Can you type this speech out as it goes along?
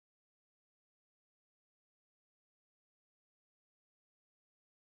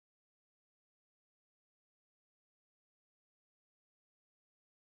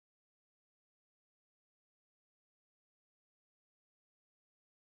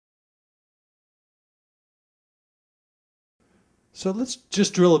So let's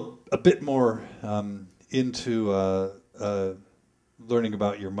just drill a bit more into learning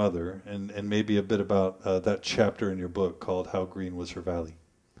about your mother and maybe a bit about that chapter in your book called How Green Was Her Valley.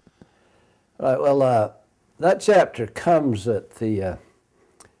 Right. Well, that chapter comes at the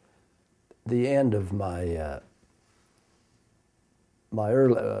end of my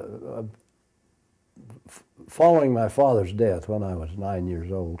early, following my father's death when I was 9 years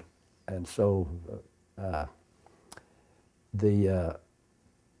old, and so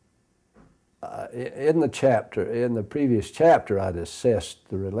in the previous chapter, I'd assessed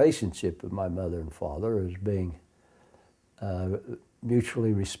the relationship of my mother and father as being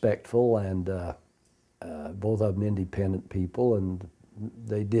mutually respectful, and both of them independent people, and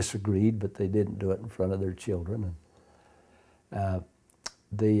they disagreed, but they didn't do it in front of their children. And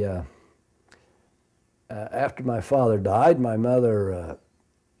after my father died, my mother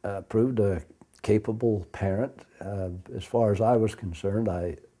proved a capable parent. As far as I was concerned,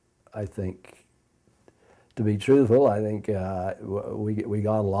 I think, to be truthful, I think we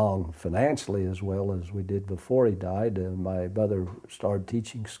got along financially as well as we did before he died. My mother started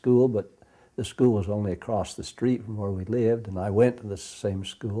teaching school, but the school was only across the street from where we lived, and I went to the same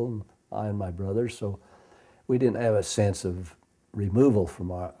school, I and my brother, so we didn't have a sense of removal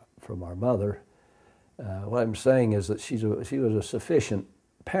from our mother. What I'm saying is that she was a sufficient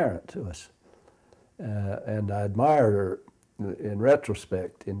parent to us, and I admired her in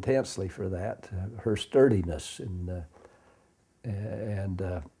retrospect intensely for that, her sturdiness and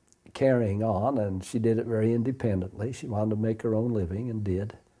carrying on, and she did it very independently. She wanted to make her own living and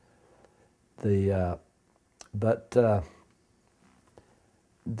did. In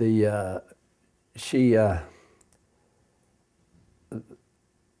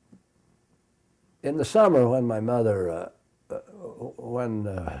the summer when my mother,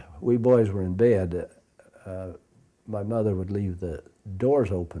 when we boys were in bed, my mother would leave the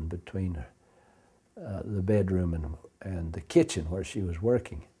doors open between the bedroom and the kitchen where she was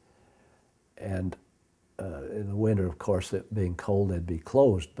working. And in the winter, of course, it being cold, they'd be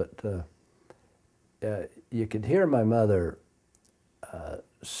closed. But you could hear my mother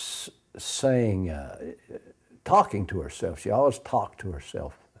saying, talking to herself. She always talked to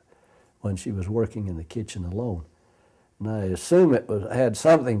herself when she was working in the kitchen alone. And I assume it had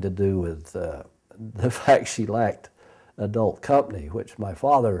something to do with the fact she lacked adult company, which my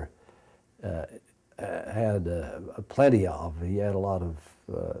father had plenty of. He had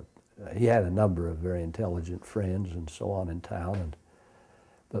he had a number of very intelligent friends and so on in town,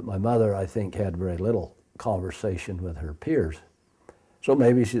 but my mother, I think, had very little conversation with her peers. So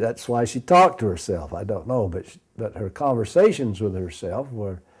maybe that's why she talked to herself. I don't know, but her conversations with herself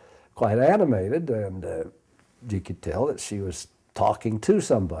were quite animated, and you could tell that she was talking to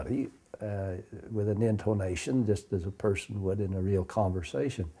somebody with an intonation, just as a person would in a real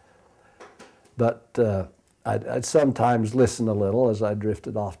conversation. But I'd sometimes listen a little as I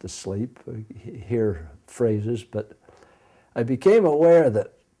drifted off to sleep, hear phrases, but I became aware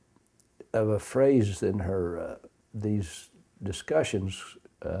of a phrase in her these discussions,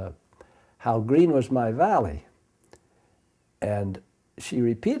 how green was my valley. And she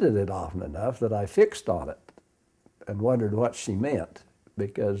repeated it often enough that I fixed on it and wondered what she meant,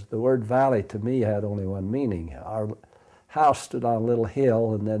 because the word valley to me had only one meaning. Our house stood on a little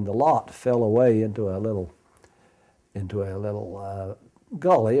hill, and then the lot fell away into a little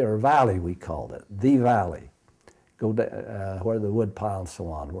gully or valley, we called it, the valley. Go where the woodpile and so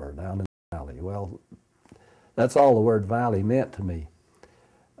on were, down in the valley. Well, that's all the word valley meant to me.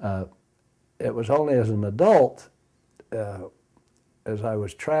 It was only as an adult, as I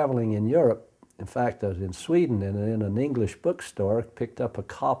was traveling in Europe, in fact, I was in Sweden, and in an English bookstore, picked up a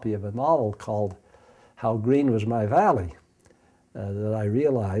copy of a novel called How Green Was My Valley, that I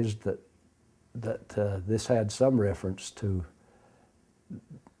realized that this had some reference to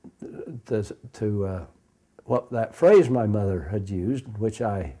what that phrase my mother had used, which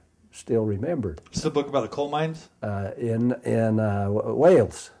I still remembered. It's the book about the coal mines? In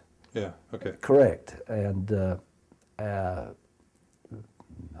Wales. Yeah, okay. Correct. And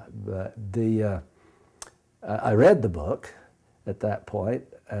I read the book at that point,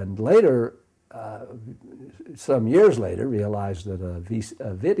 and later, some years later, realized that a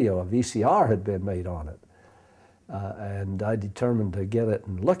VCR had been made on it. And I determined to get it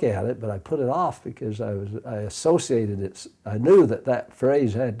and look at it, but I put it off because I associated it. I knew that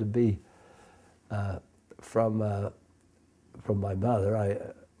phrase had to be from my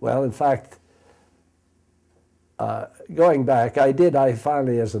mother. In fact, going back, I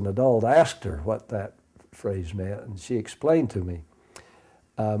finally, as an adult, asked her what that phrase meant, and she explained to me.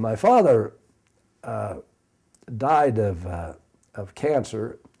 My father died of of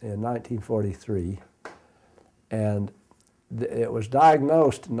cancer in 1943, and it was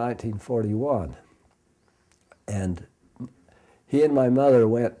diagnosed in 1941. And he and my mother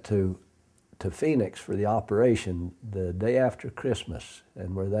went to Phoenix for the operation the day after Christmas,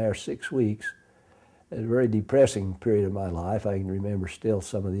 and were there 6 weeks. It was a very depressing period of my life. I can remember still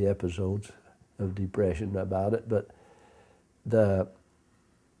some of the episodes of depression about it, but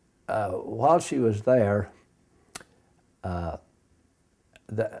while she was there,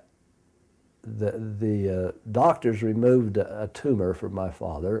 the doctors removed a tumor from my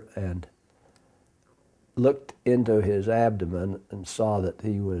father and looked into his abdomen and saw that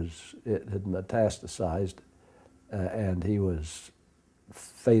it had metastasized, and he was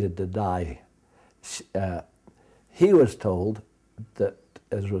fated to die. He was told that,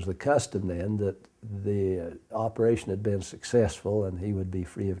 as was the custom then, that the operation had been successful and he would be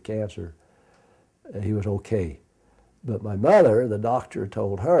free of cancer. He was okay. But my mother, the doctors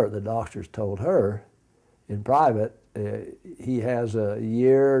told her in private, he has a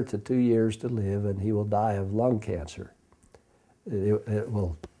year to 2 years to live and he will die of lung cancer. It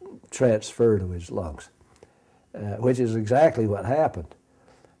will transfer to his lungs, which is exactly what happened.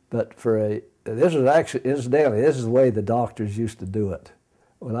 But this was actually, incidentally, this is the way the doctors used to do it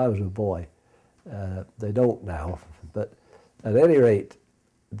when I was a boy. They don't now, but at any rate,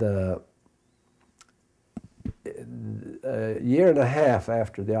 a year and a half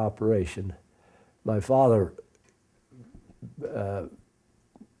after the operation, my father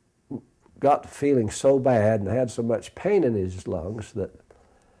got feeling so bad and had so much pain in his lungs that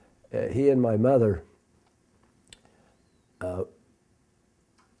he and my mother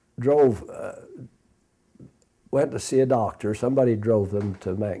went to see a doctor. Somebody drove them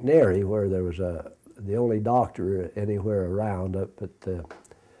to McNairy, where there was the only doctor anywhere around up at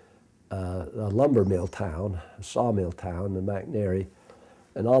a lumber mill town, a sawmill town in McNairy.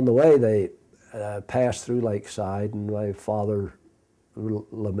 And on the way they passed through Lakeside, and my father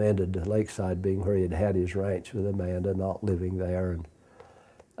lamented Lakeside being where he had had his ranch with Amanda, not living there. And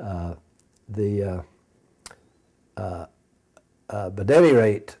but at any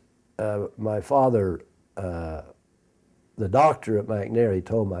rate, my father, the doctor at McNairy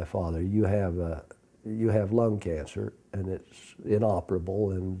told my father, you have lung cancer and it's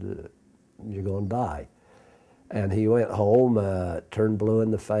inoperable and you're going to die. And he went home, turned blue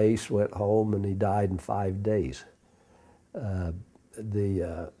in the face, went home, and he died in 5 days. The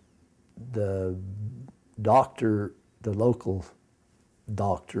doctor, the local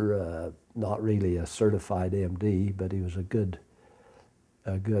doctor, not really a certified MD, but he was a good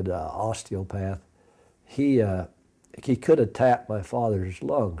osteopath. He could have tapped my father's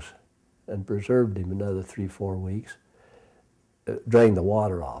lungs and preserved him another 3-4 weeks, drained the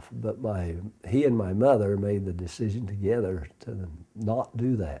water off. But he and my mother made the decision together to not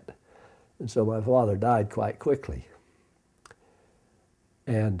do that. And so my father died quite quickly.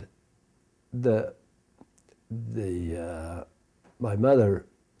 And my mother,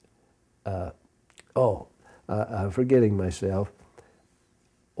 I'm forgetting myself.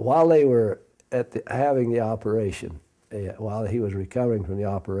 While they were having the operation, while he was recovering from the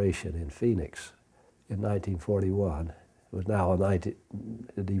operation in Phoenix in 1941, it was now it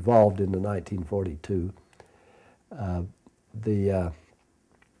evolved into 1942.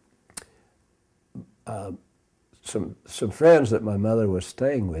 Some friends that my mother was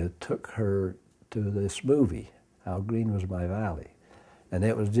staying with took her to this movie, How Green Was My Valley, and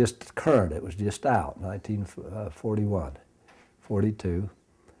it was just current. It was just out, 1941, 42.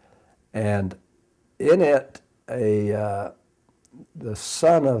 And in it, the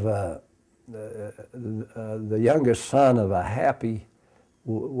youngest son of a happy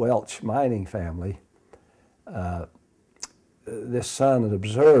Welch mining family, this son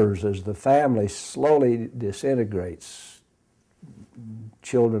observes as the family slowly disintegrates,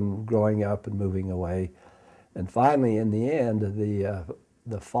 children growing up and moving away, and finally, in the end,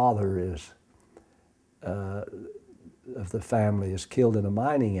 the father of the family is killed in a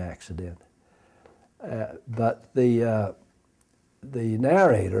mining accident. But the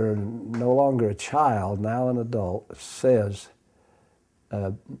narrator, no longer a child, now an adult, says,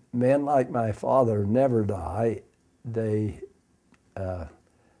 men like my father never die. They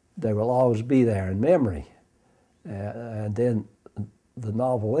will always be there in memory. And then the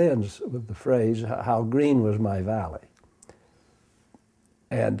novel ends with the phrase, how green was my valley.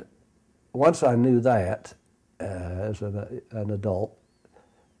 And once I knew that, as an adult,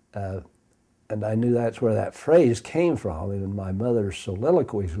 and I knew that's where that phrase came from in my mother's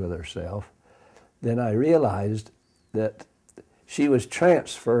soliloquies with herself, then I realized that she was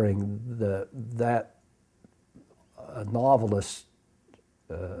transferring that novelist,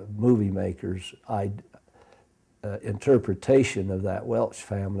 movie makers' interpretation of that Welch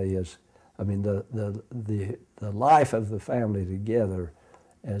family is, I mean, the life of the family together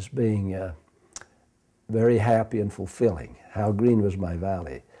as being very happy and fulfilling. How green was my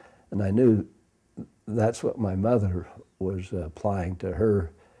valley. And I knew that's what my mother was applying to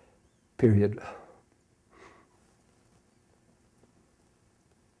her period.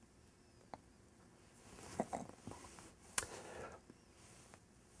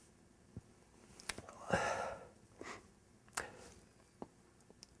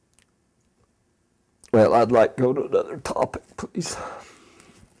 Well, I'd like to go to another topic, please.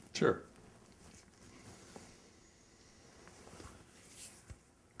 Sure.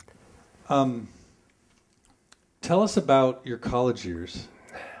 Tell us about your college years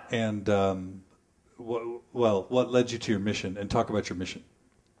and, what led you to your mission, and talk about your mission.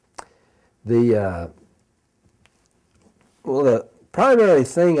 The primary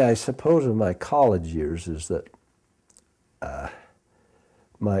thing, I suppose, in my college years is that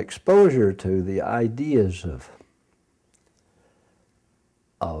my exposure to the ideas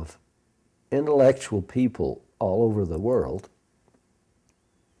of intellectual people all over the world.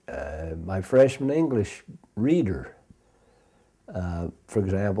 My freshman English reader, for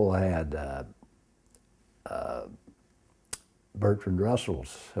example, had Bertrand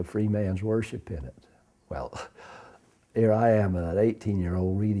Russell's A Free Man's Worship in it. Well, here I am, an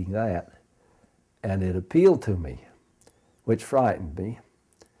 18-year-old reading that, and it appealed to me, which frightened me.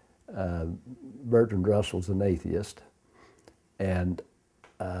 Bertrand Russell's an atheist, and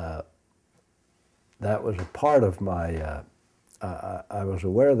that was a part of my, I was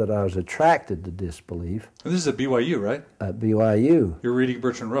aware that I was attracted to disbelief. This is at BYU, right? At BYU. You're reading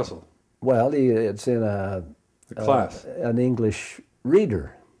Bertrand Russell. Well, it's in a class. An English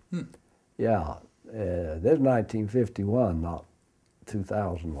reader. Hmm. Yeah, there's 1951, not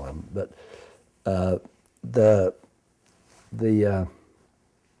 2001. But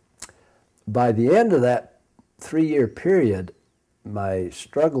by the end of that 3-year period, my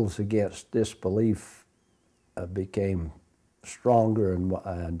struggles against disbelief became stronger,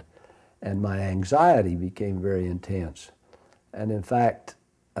 and my anxiety became very intense. And in fact,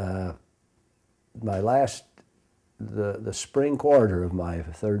 the spring quarter of my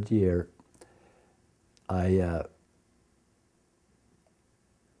 3rd year, I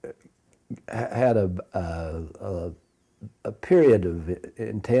had a period of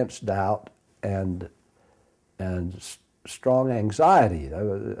intense doubt and strong anxiety.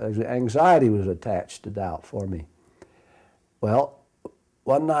 Anxiety was attached to doubt for me. Well,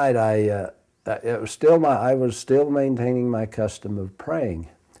 one night I was still maintaining my custom of praying.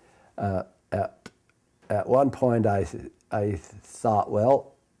 At one point I thought,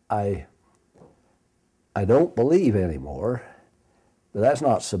 well, I don't believe anymore, but that's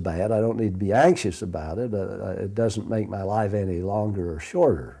not so bad. I don't need to be anxious about it. It doesn't make my life any longer or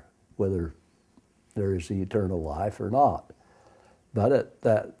shorter, whether there is the eternal life or not. But at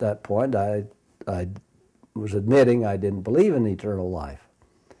that point, I was admitting I didn't believe in eternal life.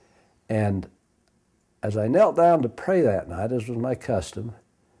 And as I knelt down to pray that night, as was my custom,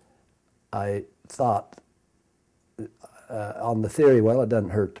 I thought, on the theory, well, it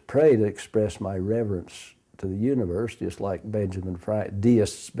doesn't hurt to pray to express my reverence to the universe, just like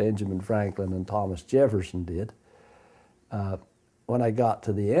deists Benjamin Franklin and Thomas Jefferson did. When I got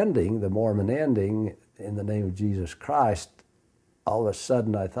to the ending, the Mormon ending, in the name of Jesus Christ, all of a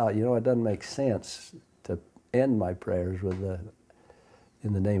sudden I thought, it doesn't make sense to end my prayers with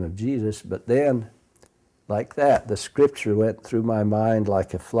in the name of Jesus. But then, like that, the scripture went through my mind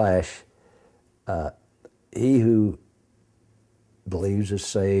like a flash. He who believes is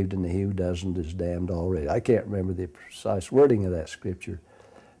saved, and he who doesn't is damned already. I can't remember the precise wording of that scripture,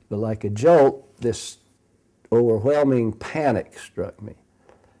 but like a jolt, this overwhelming panic struck me,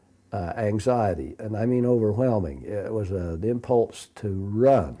 anxiety, and I mean overwhelming. It was an impulse to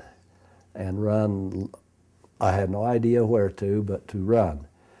run, and run. I had no idea where to, but to run.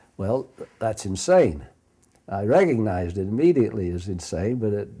 Well, that's insane. I recognized it immediately as insane,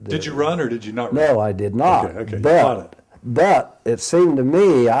 but it... Did you run or did you not run? No, I did not. Okay, you caught it. But it seemed to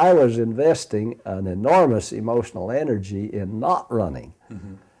me I was investing an enormous emotional energy in not running.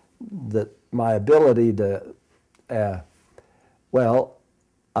 Mm-hmm. That my ability to... I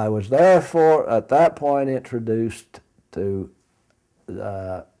was therefore at that point introduced to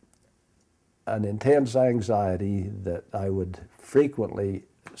an intense anxiety that I would frequently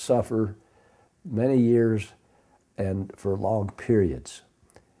suffer many years and for long periods.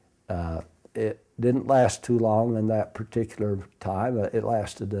 It didn't last too long in that particular time. It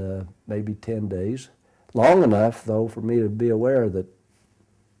lasted maybe 10 days. long enough, though, for me to be aware that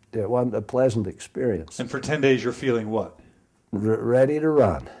it wasn't a pleasant experience. And for 10 days, you're feeling what? Ready to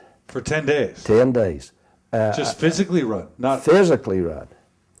run. For 10 days? 10 days. Just physically run, not physically run.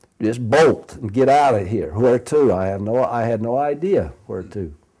 Just bolt and get out of here. Where to? I had no idea where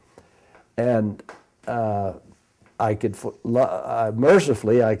to. And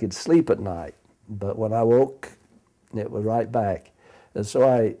mercifully, I could sleep at night. But when I woke, it was right back. And so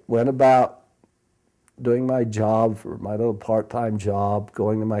I went about doing my job, for my little part-time job,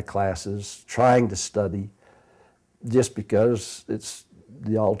 going to my classes, trying to study, just because it's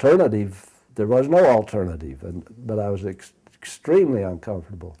the alternative. There was no alternative, but I was extremely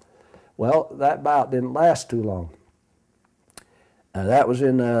uncomfortable. Well, that bout didn't last too long. That was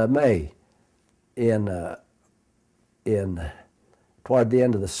in May. Toward the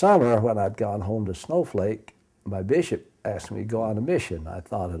end of the summer, when I'd gone home to Snowflake, my bishop asked me to go on a mission. I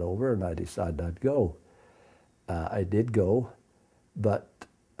thought it over, and I decided I'd go. I did go, but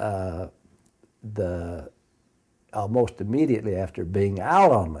almost immediately after being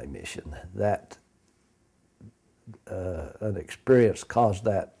out on my mission, that an experience caused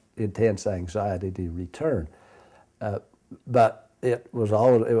that intense anxiety to return. But it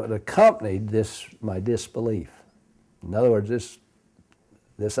accompanied my disbelief. In other words,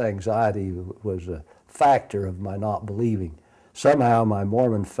 this anxiety was a factor of my not believing. Somehow my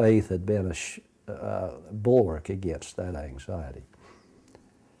Mormon faith had been a bulwark against that anxiety.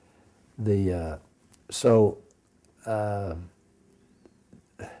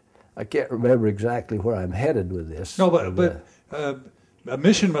 I can't remember exactly where I'm headed with this. No, but a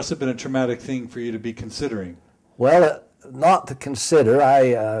mission must have been a traumatic thing for you to be considering. Well, not to consider.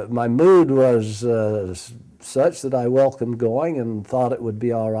 My mood was such that I welcomed going and thought it would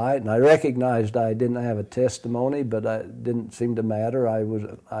be all right. And I recognized I didn't have a testimony, but it didn't seem to matter.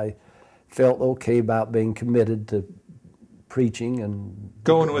 I felt okay about being committed to preaching and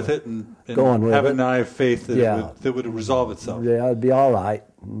going with it and have an eye of faith that would resolve itself. Yeah, it'd be all right.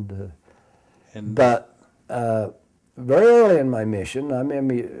 But very early in my mission, I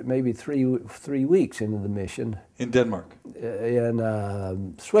mean, maybe three weeks into the mission. In Denmark?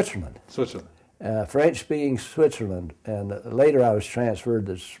 In Switzerland. Switzerland. French-speaking Switzerland, and later I was transferred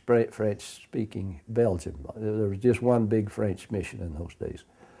to French-speaking Belgium. There was just one big French mission in those days.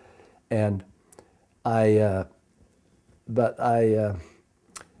 And my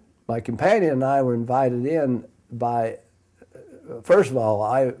companion and I were invited in by, first of all,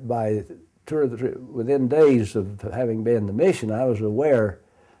 within days of having been in the mission, I was aware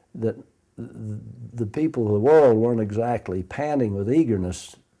that the people of the world weren't exactly panting with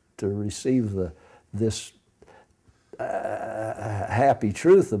eagerness to receive this happy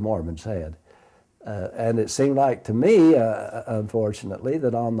truth the Mormons had. And it seemed like to me, unfortunately,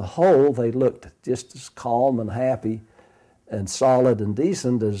 that on the whole they looked just as calm and happy and solid and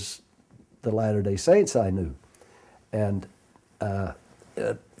decent as the Latter-day Saints I knew. And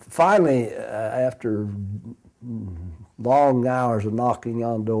finally, after long hours of knocking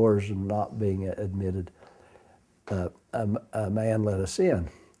on doors and not being admitted, a man let us in.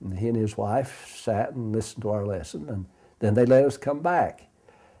 And he and his wife sat and listened to our lesson, and then they let us come back.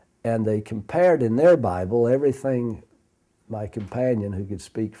 And they compared in their Bible everything my companion, who could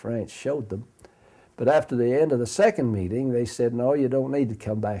speak French, showed them. But after the end of the second meeting, they said, no, you don't need to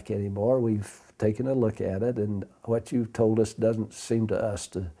come back anymore. We've taken a look at it, and what you've told us doesn't seem to us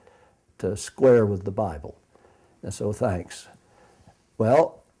to square with the Bible. And so thanks.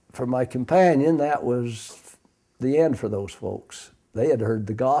 Well, for my companion, that was the end for those folks. They had heard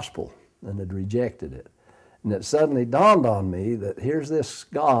the gospel and had rejected it. And it suddenly dawned on me that here's this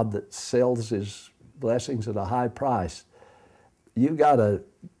God that sells his blessings at a high price. You've got to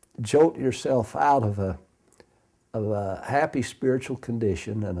jolt yourself out of a happy spiritual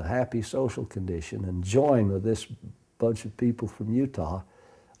condition and a happy social condition and join with this bunch of people from Utah,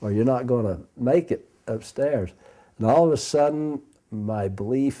 or you're not going to make it upstairs. And all of a sudden, my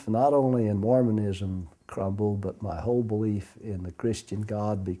belief not only in Mormonism crumbled, but my whole belief in the Christian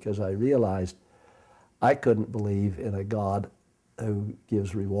God, because I realized I couldn't believe in a God who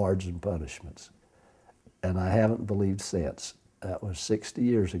gives rewards and punishments. And I haven't believed since. That was 60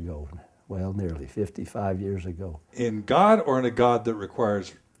 years ago. Well, nearly 55 years ago. In God, or in a God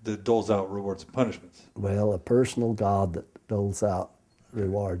that doles out rewards and punishments? Well, a personal God that doles out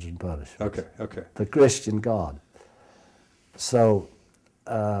rewards and punishments. Okay. The Christian God. So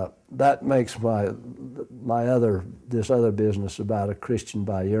that makes this other business about a Christian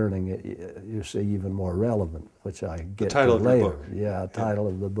by yearning, you see, even more relevant, which I get to later. The title of your book. Yeah, title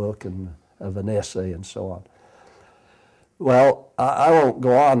of the book and of an essay and so on. Well, I won't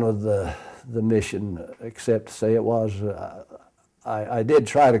go on with the mission, except to say it was. I did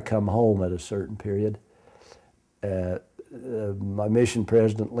try to come home at a certain period. My mission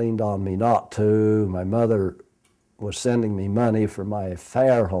president leaned on me not to. My mother was sending me money for my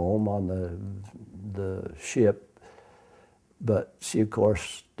fare home on the ship, but she, of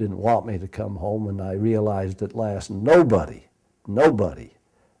course, didn't want me to come home, and I realized at last nobody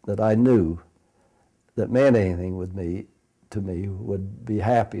that I knew that meant anything to me would be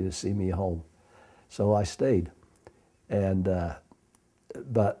happy to see me home. So I stayed. And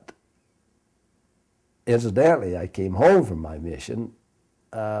but incidentally, I came home from my mission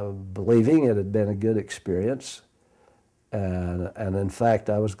believing it had been a good experience, and in fact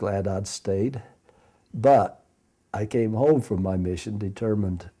I was glad I'd stayed. But I came home from my mission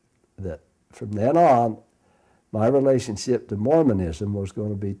determined that from then on my relationship to Mormonism was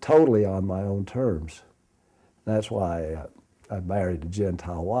going to be totally on my own terms. That's why I married a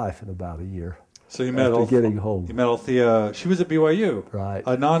Gentile wife in about a year. So you met getting home. You met Althea. She was at BYU, right?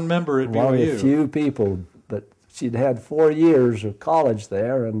 A non-member at BYU. One of the few people, but she'd had 4 years of college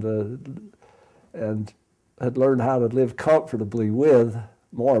there, and had learned how to live comfortably with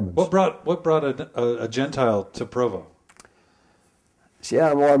Mormons. What brought a Gentile to Provo? She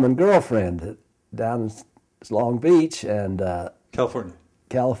had a Mormon girlfriend down in Long Beach and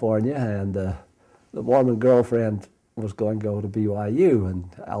California, and the Mormon girlfriend was going to go to BYU, and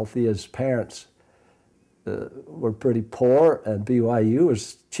Althea's parents were pretty poor, and BYU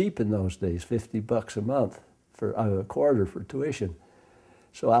was cheap in those days, $50 a month for a quarter for tuition.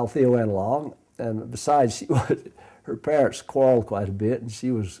 So Althea went along, and besides, her parents quarreled quite a bit, and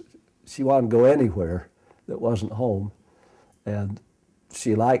she wanted to go anywhere that wasn't home, and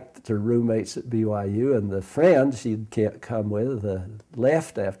she liked her roommates at BYU, and the friend she'd come with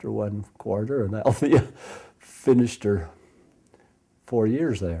left after one quarter, and Althea finished her 4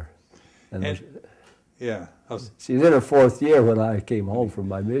 years there. She's in her 4th year when I came home from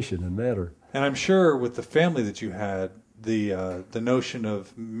my mission and met her. And I'm sure with the family that you had, the notion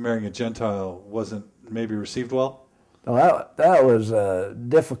of marrying a Gentile wasn't maybe received well? No, that was a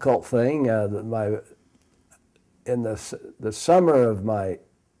difficult thing. In the summer of my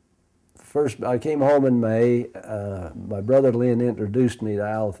first, I came home in May. My brother Lynn introduced me to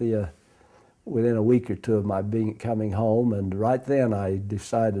Althea within a week or two of my coming home, and right then I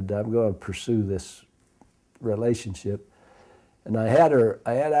decided I'm going to pursue this relationship. And I had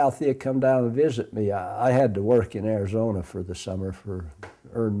Althea come down and visit me. I had to work in Arizona for the summer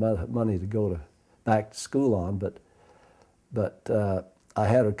earn money to go back to school on, but I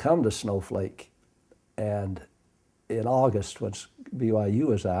had her come to Snowflake, and in August, once BYU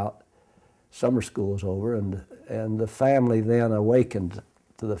was out, summer school was over, and the family then awakened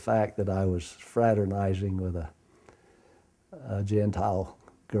to the fact that I was fraternizing with a Gentile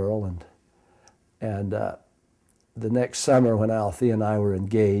girl, and the next summer when Althea and I were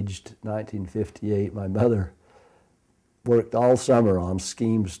engaged, 1958, my mother worked all summer on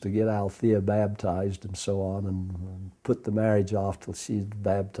schemes to get Althea baptized and so on, and put the marriage off till she's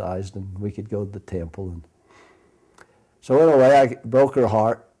baptized and we could go to the temple. And so in a way, I broke her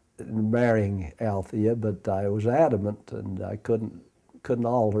heart in marrying Althea, but I was adamant, and I couldn't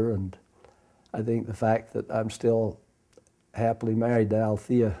alter. And I think the fact that I'm still happily married to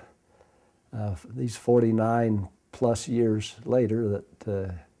Althea these 49 plus years later,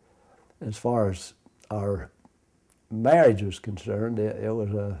 that as far as our marriage was concerned, it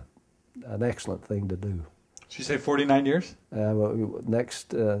was an excellent thing to do. Did you say 49 years?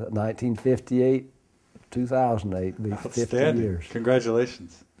 Next 1958. 2008, be 50 years.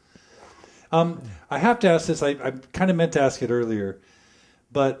 Congratulations. I have to ask this. I kind of meant to ask it earlier,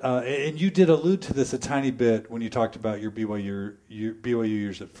 but and you did allude to this a tiny bit when you talked about your BYU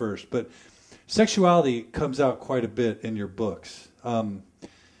years at first. But sexuality comes out quite a bit in your books, and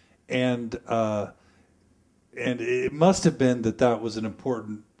it must have been that was an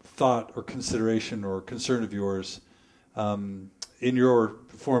important thought or consideration or concern of yours in your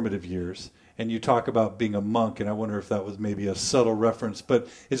formative years. And you talk about being a monk, and I wonder if that was maybe a subtle reference. But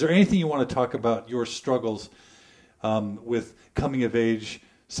is there anything you want to talk about your struggles with coming of age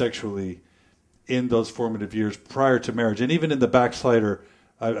sexually in those formative years prior to marriage? And even in The Backslider,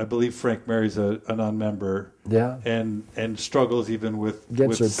 I believe Frank marries a non-member, and struggles even with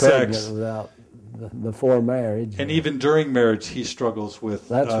her sex. Pregnant without before marriage. And even during marriage, he struggles with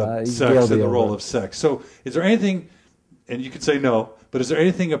right. sex and the role of sex. So is there anything, and you could say no, but is there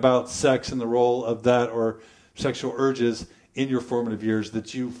anything about sex and the role of that or sexual urges in your formative years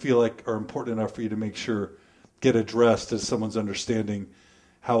that you feel like are important enough for you to make sure get addressed as someone's understanding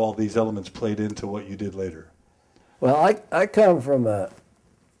how all these elements played into what you did later? Well, I come from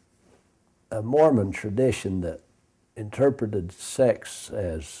a Mormon tradition that interpreted sex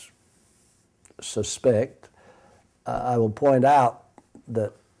as suspect. I will point out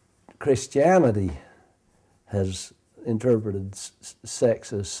that Christianity has interpreted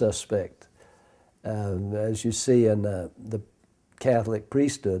sex as suspect. As you see in the Catholic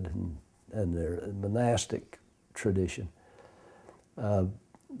priesthood and their monastic tradition.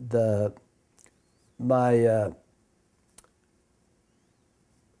 The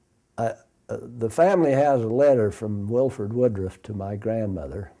family has a letter from Wilford Woodruff to my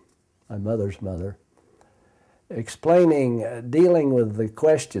grandmother, my mother's mother, explaining, dealing with the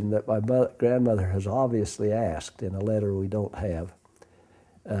question that my grandmother has obviously asked in a letter we don't have,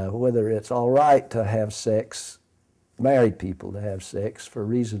 whether it's all right to have sex, married people to have sex for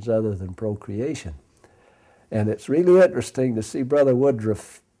reasons other than procreation. And it's really interesting to see Brother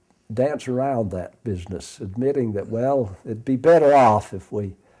Woodruff dance around that business, admitting that, well, it'd be better off if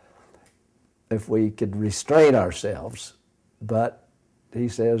we could restrain ourselves. But he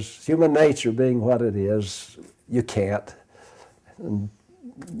says, human nature being what it is, you can't. And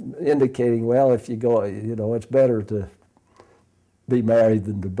indicating, well, if you go, it's better to be married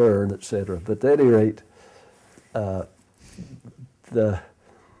than to burn, etc. But at any rate, and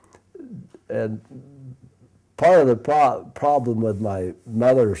part of the problem with my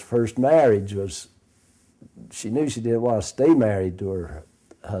mother's first marriage was she knew she didn't want to stay married to her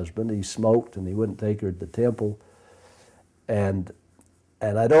husband. He smoked and he wouldn't take her to the temple. And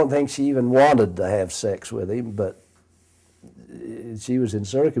I don't think she even wanted to have sex with him, but she was in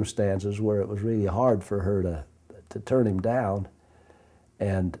circumstances where it was really hard for her to turn him down.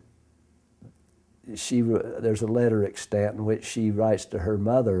 And there's a letter extant in which she writes to her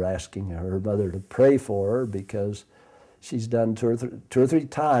mother asking her mother to pray for her because she's done two or three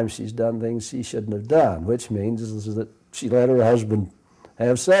times she's done things she shouldn't have done, which means that she let her husband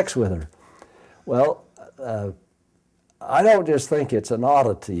have sex with her. Well, I don't just think it's an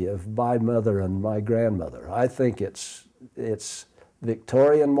oddity of my mother and my grandmother. I think it's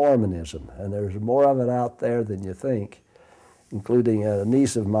Victorian Mormonism, and there's more of it out there than you think, including a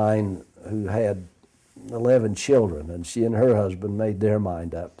niece of mine who had 11 children, and she and her husband made their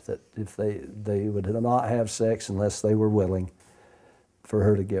mind up that if they would not have sex unless they were willing for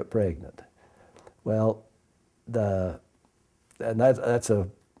her to get pregnant. Well, and that's a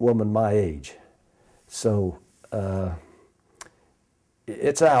woman my age. So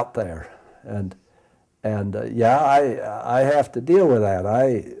it's out there, and yeah, I have to deal with that.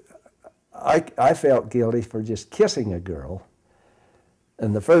 I felt guilty for just kissing a girl,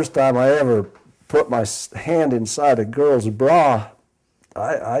 and the first time I ever put my hand inside a girl's bra,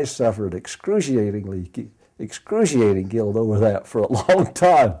 I suffered excruciating guilt over that for a long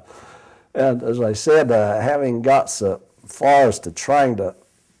time. And as I said, having got so far as to trying to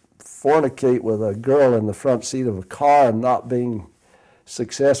fornicate with a girl in the front seat of a car and not being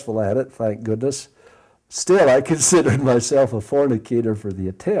successful at it, thank goodness, still I considered myself a fornicator for the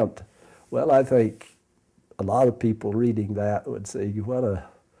attempt. Well, I think a lot of people reading that would say, what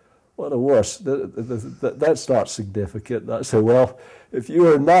a wuss. That's not significant. I say, well, if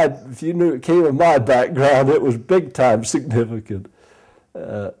you knew it came in my background, it was big time significant.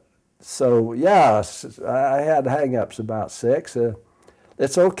 So yeah, I had hang-ups about sex.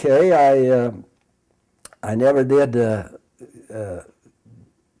 It's okay. I never did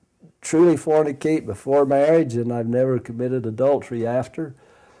truly fornicate before marriage, and I've never committed adultery after.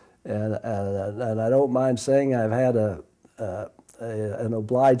 And I don't mind saying I've had an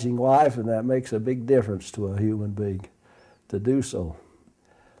obliging wife, and that makes a big difference to a human being to do so.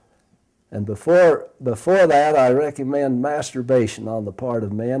 And before that, I recommend masturbation on the part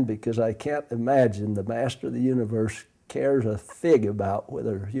of men, because I can't imagine the master of the universe cares a fig about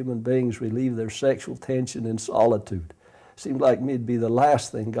whether human beings relieve their sexual tension in solitude. Seems like me to be the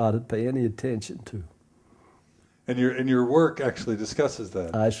last thing God would pay any attention to. And your work actually discusses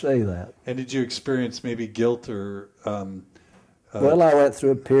that. I say that. And did you experience maybe guilt or? Well, I went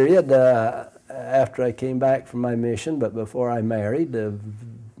through a period after I came back from my mission, but before I married,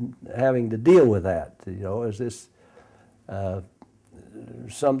 having to deal with that. Is this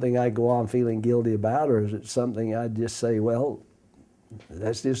something I go on feeling guilty about, or is it something I just say, well,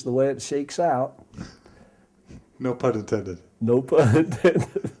 that's just the way it shakes out? No pun intended. No pun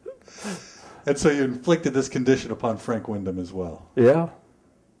intended. And so you inflicted this condition upon Frank Wyndham as well. Yeah.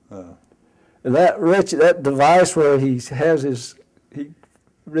 And that device where he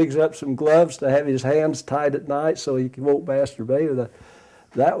rigs up some gloves to have his hands tied at night so he won't masturbate.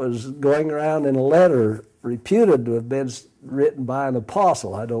 That was going around in a letter reputed to have been written by an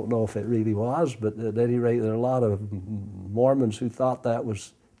apostle. I don't know if it really was, but at any rate, there are a lot of Mormons who thought that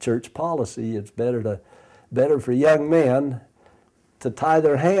was church policy. It's better for young men to tie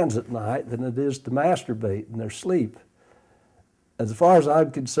their hands at night than it is to masturbate in their sleep. As far as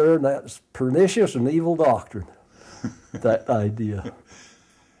I'm concerned, that's pernicious and evil doctrine, that idea.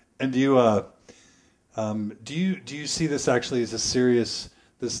 And do you see this actually as a serious,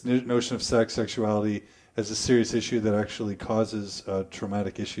 this notion of sex, sexuality, as a serious issue that actually causes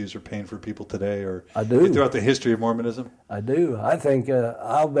traumatic issues or pain for people today, or I do. Throughout the history of Mormonism? I do. I think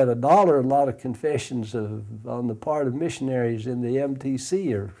I'll bet $1 a lot of confessions on the part of missionaries in the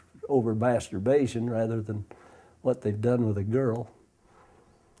MTC are over masturbation rather than what they've done with a girl.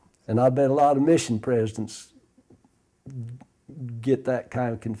 And I bet a lot of mission presidents get that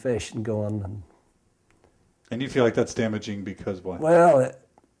kind of confession going. And you feel like that's damaging because what? Well,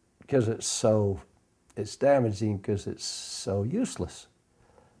 because it's damaging because it's so useless.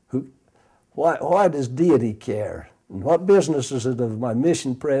 Why does deity care? And what business is it of my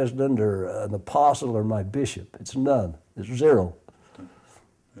mission president or an apostle or my bishop? It's none. It's zero.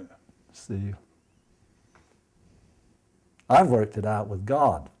 Yeah. See, I've worked it out with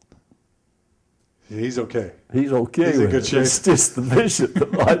God. He's okay. He's okay He's in with good it. shape. It's just the bishop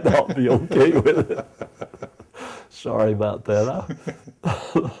that might not be okay with it. Sorry about that.